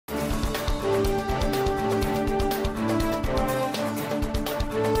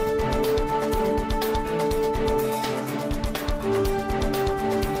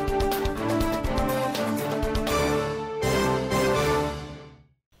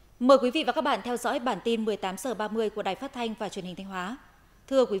Mời quý vị và các bạn theo dõi bản tin 18 giờ 30 của Đài Phát thanh và Truyền hình Thanh Hóa.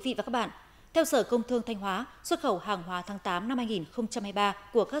 Thưa quý vị và các bạn, theo Sở Công Thương Thanh Hóa, xuất khẩu hàng hóa tháng 8 năm 2023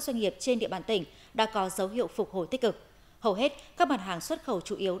 của các doanh nghiệp trên địa bàn tỉnh đã có dấu hiệu phục hồi tích cực. Hầu hết các mặt hàng xuất khẩu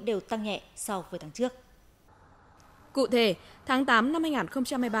chủ yếu đều tăng nhẹ so với tháng trước. Cụ thể, tháng 8 năm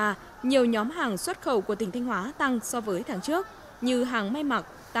 2023, nhiều nhóm hàng xuất khẩu của tỉnh Thanh Hóa tăng so với tháng trước, như hàng may mặc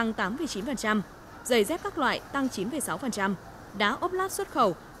tăng 8,9%, giày dép các loại tăng 9,6%, đá ốp lát xuất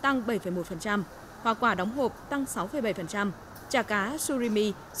khẩu tăng 7,1%, hoa quả đóng hộp tăng 6,7%, chả cá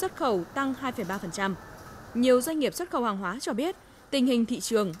surimi xuất khẩu tăng 2,3%. Nhiều doanh nghiệp xuất khẩu hàng hóa cho biết, tình hình thị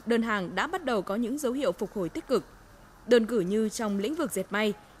trường, đơn hàng đã bắt đầu có những dấu hiệu phục hồi tích cực. Đơn cử như trong lĩnh vực dệt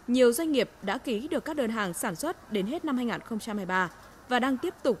may, nhiều doanh nghiệp đã ký được các đơn hàng sản xuất đến hết năm 2023 và đang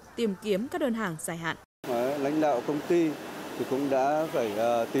tiếp tục tìm kiếm các đơn hàng dài hạn. Lãnh đạo công ty thì cũng đã phải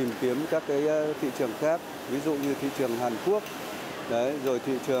tìm kiếm các cái thị trường khác, ví dụ như thị trường Hàn Quốc, rồi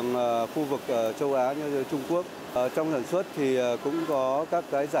thị trường khu vực châu Á như Trung Quốc. Trong sản xuất thì cũng có các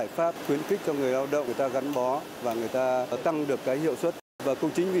cái giải pháp khuyến khích cho người lao động, người ta gắn bó và người ta tăng được cái hiệu suất. Và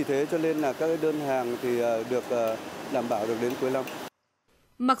cũng chính vì thế cho nên là các cái đơn hàng thì được đảm bảo được đến cuối năm.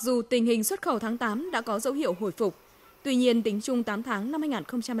 Mặc dù tình hình xuất khẩu tháng 8 đã có dấu hiệu hồi phục, tuy nhiên tính chung 8 tháng năm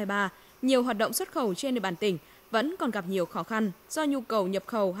 2023, nhiều hoạt động xuất khẩu trên địa bàn tỉnh vẫn còn gặp nhiều khó khăn do nhu cầu nhập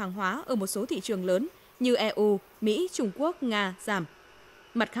khẩu hàng hóa ở một số thị trường lớn như EU, Mỹ, Trung Quốc, Nga giảm.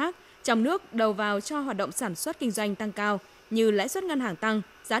 Mặt khác, trong nước đầu vào cho hoạt động sản xuất kinh doanh tăng cao như lãi suất ngân hàng tăng,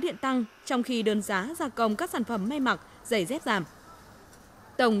 giá điện tăng, trong khi đơn giá gia công các sản phẩm may mặc, giày dép giảm.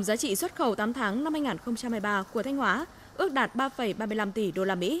 Tổng giá trị xuất khẩu 8 tháng năm 2023 của Thanh Hóa ước đạt 3,35 tỷ đô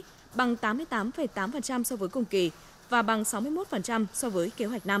la Mỹ, bằng 88,8% so với cùng kỳ và bằng 61% so với kế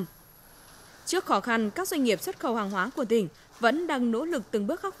hoạch năm. Trước khó khăn, các doanh nghiệp xuất khẩu hàng hóa của tỉnh vẫn đang nỗ lực từng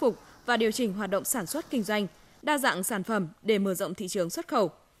bước khắc phục và điều chỉnh hoạt động sản xuất kinh doanh, đa dạng sản phẩm để mở rộng thị trường xuất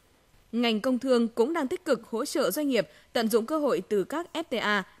khẩu. Ngành công thương cũng đang tích cực hỗ trợ doanh nghiệp tận dụng cơ hội từ các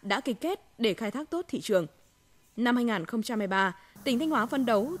FTA đã ký kết để khai thác tốt thị trường. Năm 2023, tỉnh Thanh Hóa phấn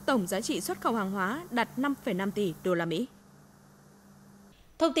đấu tổng giá trị xuất khẩu hàng hóa đạt 5,5 tỷ đô la Mỹ.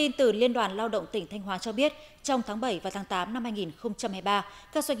 Thông tin từ Liên đoàn Lao động tỉnh Thanh Hóa cho biết, trong tháng 7 và tháng 8 năm 2023,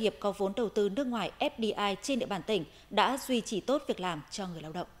 các doanh nghiệp có vốn đầu tư nước ngoài FDI trên địa bàn tỉnh đã duy trì tốt việc làm cho người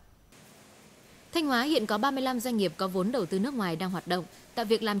lao động. Thanh Hóa hiện có 35 doanh nghiệp có vốn đầu tư nước ngoài đang hoạt động, tạo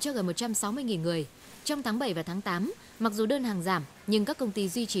việc làm cho gần 160.000 người. Trong tháng 7 và tháng 8, mặc dù đơn hàng giảm, nhưng các công ty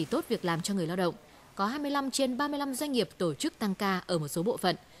duy trì tốt việc làm cho người lao động. Có 25 trên 35 doanh nghiệp tổ chức tăng ca ở một số bộ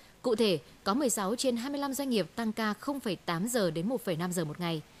phận. Cụ thể, có 16 trên 25 doanh nghiệp tăng ca 0,8 giờ đến 1,5 giờ một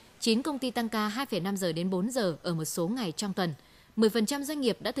ngày. 9 công ty tăng ca 2,5 giờ đến 4 giờ ở một số ngày trong tuần. 10% doanh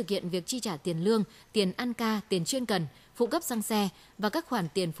nghiệp đã thực hiện việc chi trả tiền lương, tiền ăn ca, tiền chuyên cần, phụ cấp xăng xe và các khoản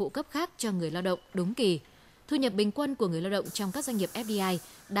tiền phụ cấp khác cho người lao động đúng kỳ. Thu nhập bình quân của người lao động trong các doanh nghiệp FDI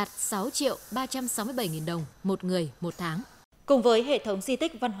đạt 6.367.000 đồng một người một tháng. Cùng với hệ thống di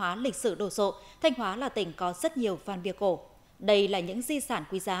tích văn hóa lịch sử đồ sộ, Thanh Hóa là tỉnh có rất nhiều văn bia cổ. Đây là những di sản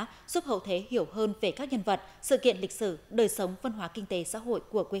quý giá giúp hậu thế hiểu hơn về các nhân vật, sự kiện lịch sử, đời sống văn hóa kinh tế xã hội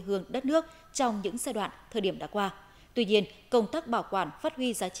của quê hương đất nước trong những giai đoạn, thời điểm đã qua. Tuy nhiên, công tác bảo quản, phát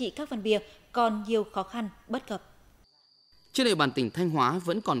huy giá trị các văn bia còn nhiều khó khăn, bất cập. Trên địa bàn tỉnh Thanh Hóa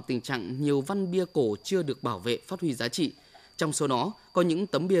vẫn còn tình trạng nhiều văn bia cổ chưa được bảo vệ, phát huy giá trị. Trong số đó, có những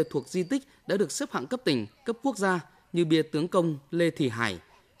tấm bia thuộc di tích đã được xếp hạng cấp tỉnh, cấp quốc gia như bia tướng công Lê Thị Hải,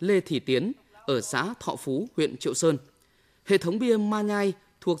 Lê Thị Tiến ở xã Thọ Phú, huyện Triệu Sơn. Hệ thống bia Ma Nhai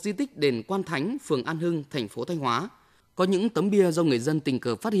thuộc di tích đền Quan Thánh, phường An Hưng, thành phố Thanh Hóa. Có những tấm bia do người dân tình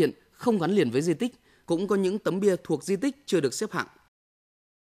cờ phát hiện không gắn liền với di tích, cũng có những tấm bia thuộc di tích chưa được xếp hạng.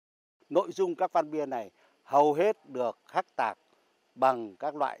 Nội dung các văn bia này hầu hết được khắc tạc bằng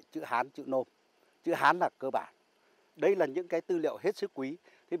các loại chữ Hán, chữ Nôm. Chữ Hán là cơ bản. Đây là những cái tư liệu hết sức quý.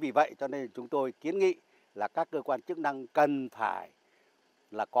 Thế vì vậy cho nên chúng tôi kiến nghị là các cơ quan chức năng cần phải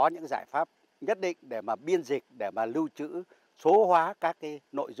là có những giải pháp nhất định để mà biên dịch, để mà lưu trữ, số hóa các cái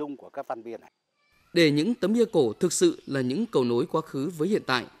nội dung của các văn bia này. Để những tấm bia cổ thực sự là những cầu nối quá khứ với hiện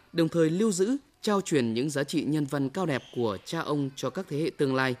tại, đồng thời lưu giữ, trao truyền những giá trị nhân văn cao đẹp của cha ông cho các thế hệ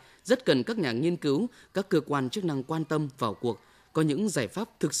tương lai, rất cần các nhà nghiên cứu, các cơ quan chức năng quan tâm vào cuộc, có những giải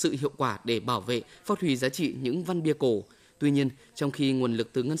pháp thực sự hiệu quả để bảo vệ, phát huy giá trị những văn bia cổ. Tuy nhiên, trong khi nguồn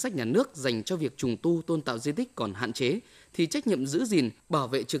lực từ ngân sách nhà nước dành cho việc trùng tu tôn tạo di tích còn hạn chế, thì trách nhiệm giữ gìn, bảo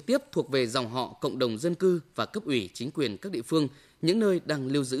vệ trực tiếp thuộc về dòng họ, cộng đồng dân cư và cấp ủy chính quyền các địa phương, những nơi đang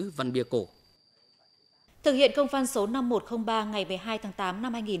lưu giữ văn bia cổ. Thực hiện công văn số 5103 ngày 12 tháng 8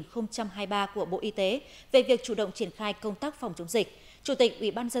 năm 2023 của Bộ Y tế về việc chủ động triển khai công tác phòng chống dịch, Chủ tịch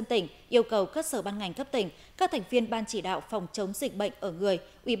Ủy ban nhân dân tỉnh yêu cầu các sở ban ngành cấp tỉnh, các thành viên ban chỉ đạo phòng chống dịch bệnh ở người,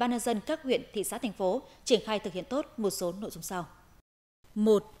 Ủy ban nhân dân các huyện, thị xã, thành phố triển khai thực hiện tốt một số nội dung sau.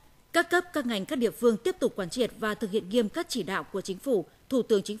 1. Các cấp, các ngành, các địa phương tiếp tục quán triệt và thực hiện nghiêm các chỉ đạo của Chính phủ, Thủ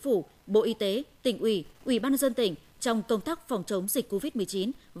tướng Chính phủ, Bộ Y tế, Tỉnh ủy, Ủy ban nhân dân tỉnh trong công tác phòng chống dịch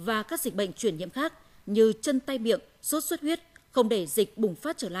COVID-19 và các dịch bệnh truyền nhiễm khác như chân tay miệng, sốt xuất huyết, không để dịch bùng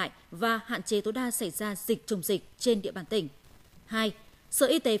phát trở lại và hạn chế tối đa xảy ra dịch chồng dịch trên địa bàn tỉnh. 2. Sở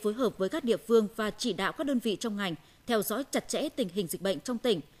Y tế phối hợp với các địa phương và chỉ đạo các đơn vị trong ngành theo dõi chặt chẽ tình hình dịch bệnh trong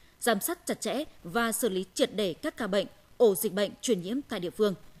tỉnh, giám sát chặt chẽ và xử lý triệt để các ca bệnh, ổ dịch bệnh truyền nhiễm tại địa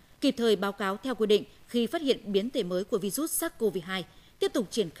phương, kịp thời báo cáo theo quy định khi phát hiện biến thể mới của virus SARS-CoV-2, tiếp tục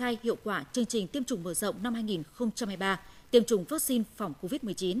triển khai hiệu quả chương trình tiêm chủng mở rộng năm 2023, tiêm chủng vaccine phòng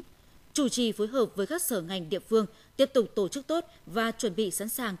COVID-19. Chủ trì phối hợp với các sở ngành địa phương tiếp tục tổ chức tốt và chuẩn bị sẵn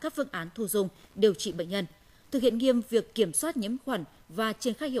sàng các phương án thu dung, điều trị bệnh nhân, thực hiện nghiêm việc kiểm soát nhiễm khuẩn và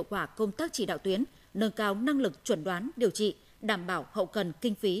triển khai hiệu quả công tác chỉ đạo tuyến, nâng cao năng lực chuẩn đoán điều trị, đảm bảo hậu cần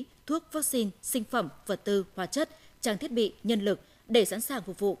kinh phí, thuốc, vaccine, sinh phẩm, vật tư, hóa chất, trang thiết bị, nhân lực để sẵn sàng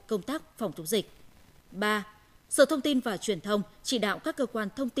phục vụ công tác phòng chống dịch. 3. Sở Thông tin và Truyền thông chỉ đạo các cơ quan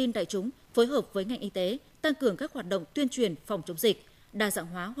thông tin đại chúng phối hợp với ngành y tế tăng cường các hoạt động tuyên truyền phòng chống dịch, đa dạng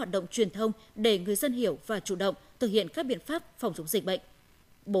hóa hoạt động truyền thông để người dân hiểu và chủ động thực hiện các biện pháp phòng chống dịch bệnh.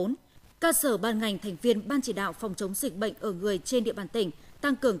 4. Các sở ban ngành thành viên Ban chỉ đạo phòng chống dịch bệnh ở người trên địa bàn tỉnh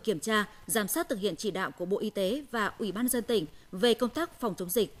tăng cường kiểm tra, giám sát thực hiện chỉ đạo của Bộ Y tế và Ủy ban nhân dân tỉnh về công tác phòng chống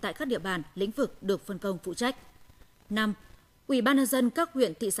dịch tại các địa bàn, lĩnh vực được phân công phụ trách. 5. Ủy ban nhân dân các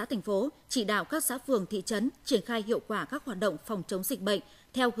huyện, thị xã, thành phố chỉ đạo các xã phường, thị trấn triển khai hiệu quả các hoạt động phòng chống dịch bệnh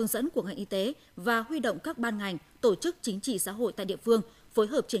theo hướng dẫn của ngành y tế và huy động các ban ngành, tổ chức chính trị xã hội tại địa phương phối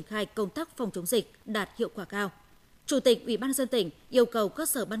hợp triển khai công tác phòng chống dịch đạt hiệu quả cao. Chủ tịch Ủy ban nhân dân tỉnh yêu cầu các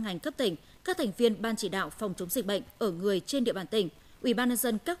sở ban ngành cấp tỉnh, các thành viên Ban chỉ đạo phòng chống dịch bệnh ở người trên địa bàn tỉnh, Ủy ban nhân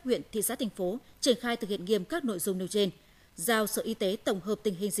dân các huyện, thị xã, thành phố triển khai thực hiện nghiêm các nội dung nêu trên. Giao Sở Y tế tổng hợp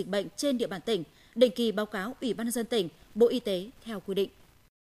tình hình dịch bệnh trên địa bàn tỉnh, định kỳ báo cáo Ủy ban nhân dân tỉnh, Bộ Y tế theo quy định.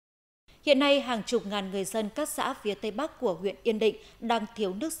 Hiện nay, hàng chục ngàn người dân các xã phía Tây Bắc của huyện Yên Định đang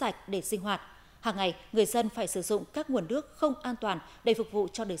thiếu nước sạch để sinh hoạt. Hàng ngày, người dân phải sử dụng các nguồn nước không an toàn để phục vụ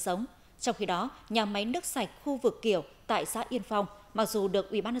cho đời sống. Trong khi đó, nhà máy nước sạch khu vực Kiểu tại xã Yên Phong, mặc dù được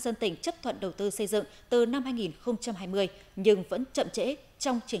Ủy ban nhân dân tỉnh chấp thuận đầu tư xây dựng từ năm 2020 nhưng vẫn chậm trễ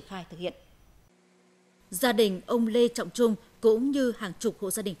trong triển khai thực hiện. Gia đình ông Lê Trọng Trung cũng như hàng chục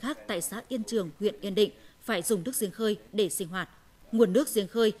hộ gia đình khác tại xã Yên Trường, huyện Yên Định phải dùng nước giếng khơi để sinh hoạt. Nguồn nước giếng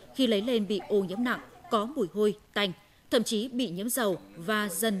khơi khi lấy lên bị ô nhiễm nặng, có mùi hôi, tanh, thậm chí bị nhiễm dầu và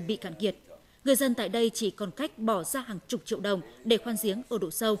dần bị cạn kiệt. Người dân tại đây chỉ còn cách bỏ ra hàng chục triệu đồng để khoan giếng ở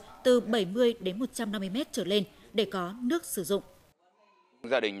độ sâu từ 70 đến 150 mét trở lên để có nước sử dụng.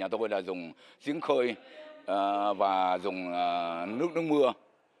 Gia đình nhà tôi là dùng giếng khơi và dùng nước mưa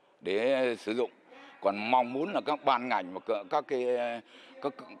để sử dụng. Còn mong muốn là các ban ngành và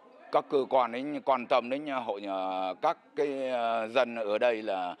các cơ quan ấy quan tâm đến các cái dân ở đây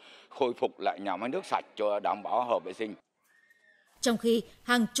là khôi phục lại nhà máy nước sạch cho đảm bảo hợp vệ sinh. Trong khi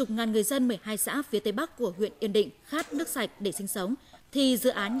hàng chục ngàn người dân 12 xã phía Tây Bắc của huyện Yên Định khát nước sạch để sinh sống, thì dự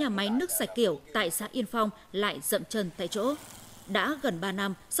án nhà máy nước sạch Kiểu tại xã Yên Phong lại dậm chân tại chỗ. Đã gần 3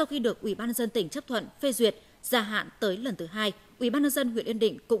 năm sau khi được Ủy ban nhân dân tỉnh chấp thuận phê duyệt gia hạn tới lần thứ 2, Ủy ban nhân dân huyện Yên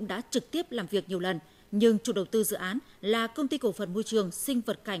Định cũng đã trực tiếp làm việc nhiều lần, nhưng chủ đầu tư dự án là Công ty Cổ phần Môi trường Sinh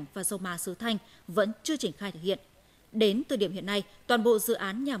vật cảnh và Dầu mỏ xứ Thanh vẫn chưa triển khai thực hiện. Đến thời điểm hiện nay, toàn bộ dự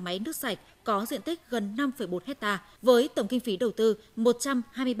án nhà máy nước sạch có diện tích gần 5,4 hectare với tổng kinh phí đầu tư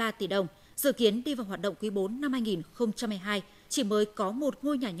 123 tỷ đồng, dự kiến đi vào hoạt động quý 4 năm 2022, chỉ mới có một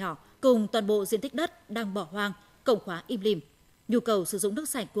ngôi nhà nhỏ cùng toàn bộ diện tích đất đang bỏ hoang, cổng khóa im lìm. Nhu cầu sử dụng nước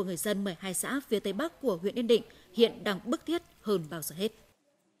sạch của người dân 12 xã phía Tây Bắc của huyện Yên Định hiện đang bức thiết hơn bao giờ hết.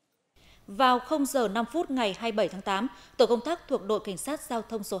 Vào 0 giờ 5 phút ngày 27 tháng 8, tổ công tác thuộc đội cảnh sát giao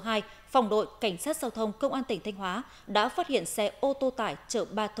thông số 2, phòng đội cảnh sát giao thông công an tỉnh Thanh Hóa đã phát hiện xe ô tô tải chở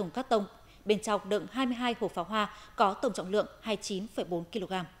 3 thùng cát tông, bên trong đựng 22 hộp pháo hoa có tổng trọng lượng 29,4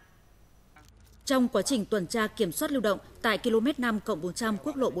 kg. Trong quá trình tuần tra kiểm soát lưu động tại km 5+400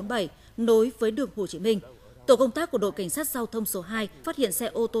 quốc lộ 47 nối với đường Hồ Chí Minh, tổ công tác của đội cảnh sát giao thông số 2 phát hiện xe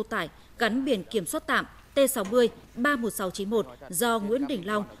ô tô tải gắn biển kiểm soát tạm T60 31691 do Nguyễn Đình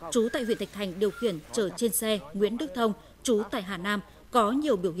Long, trú tại huyện Thạch Thành điều khiển chở trên xe Nguyễn Đức Thông, trú tại Hà Nam, có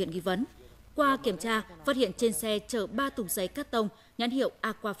nhiều biểu hiện nghi vấn. Qua kiểm tra, phát hiện trên xe chở 3 thùng giấy cát tông nhãn hiệu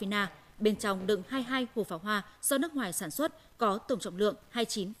Aquafina, bên trong đựng 22 hộp pháo hoa do nước ngoài sản xuất có tổng trọng lượng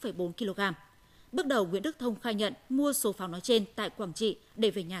 29,4 kg. Bước đầu, Nguyễn Đức Thông khai nhận mua số pháo nói trên tại Quảng Trị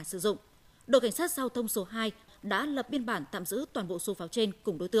để về nhà sử dụng. Đội cảnh sát giao thông số 2 đã lập biên bản tạm giữ toàn bộ số pháo trên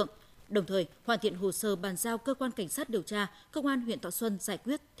cùng đối tượng, đồng thời hoàn thiện hồ sơ bàn giao cơ quan cảnh sát điều tra công an huyện Thọ Xuân giải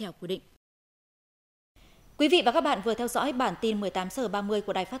quyết theo quy định. Quý vị và các bạn vừa theo dõi bản tin 18 giờ 30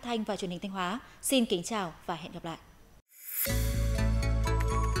 của Đài Phát thanh và Truyền hình Thanh Hóa. Xin kính chào và hẹn gặp lại.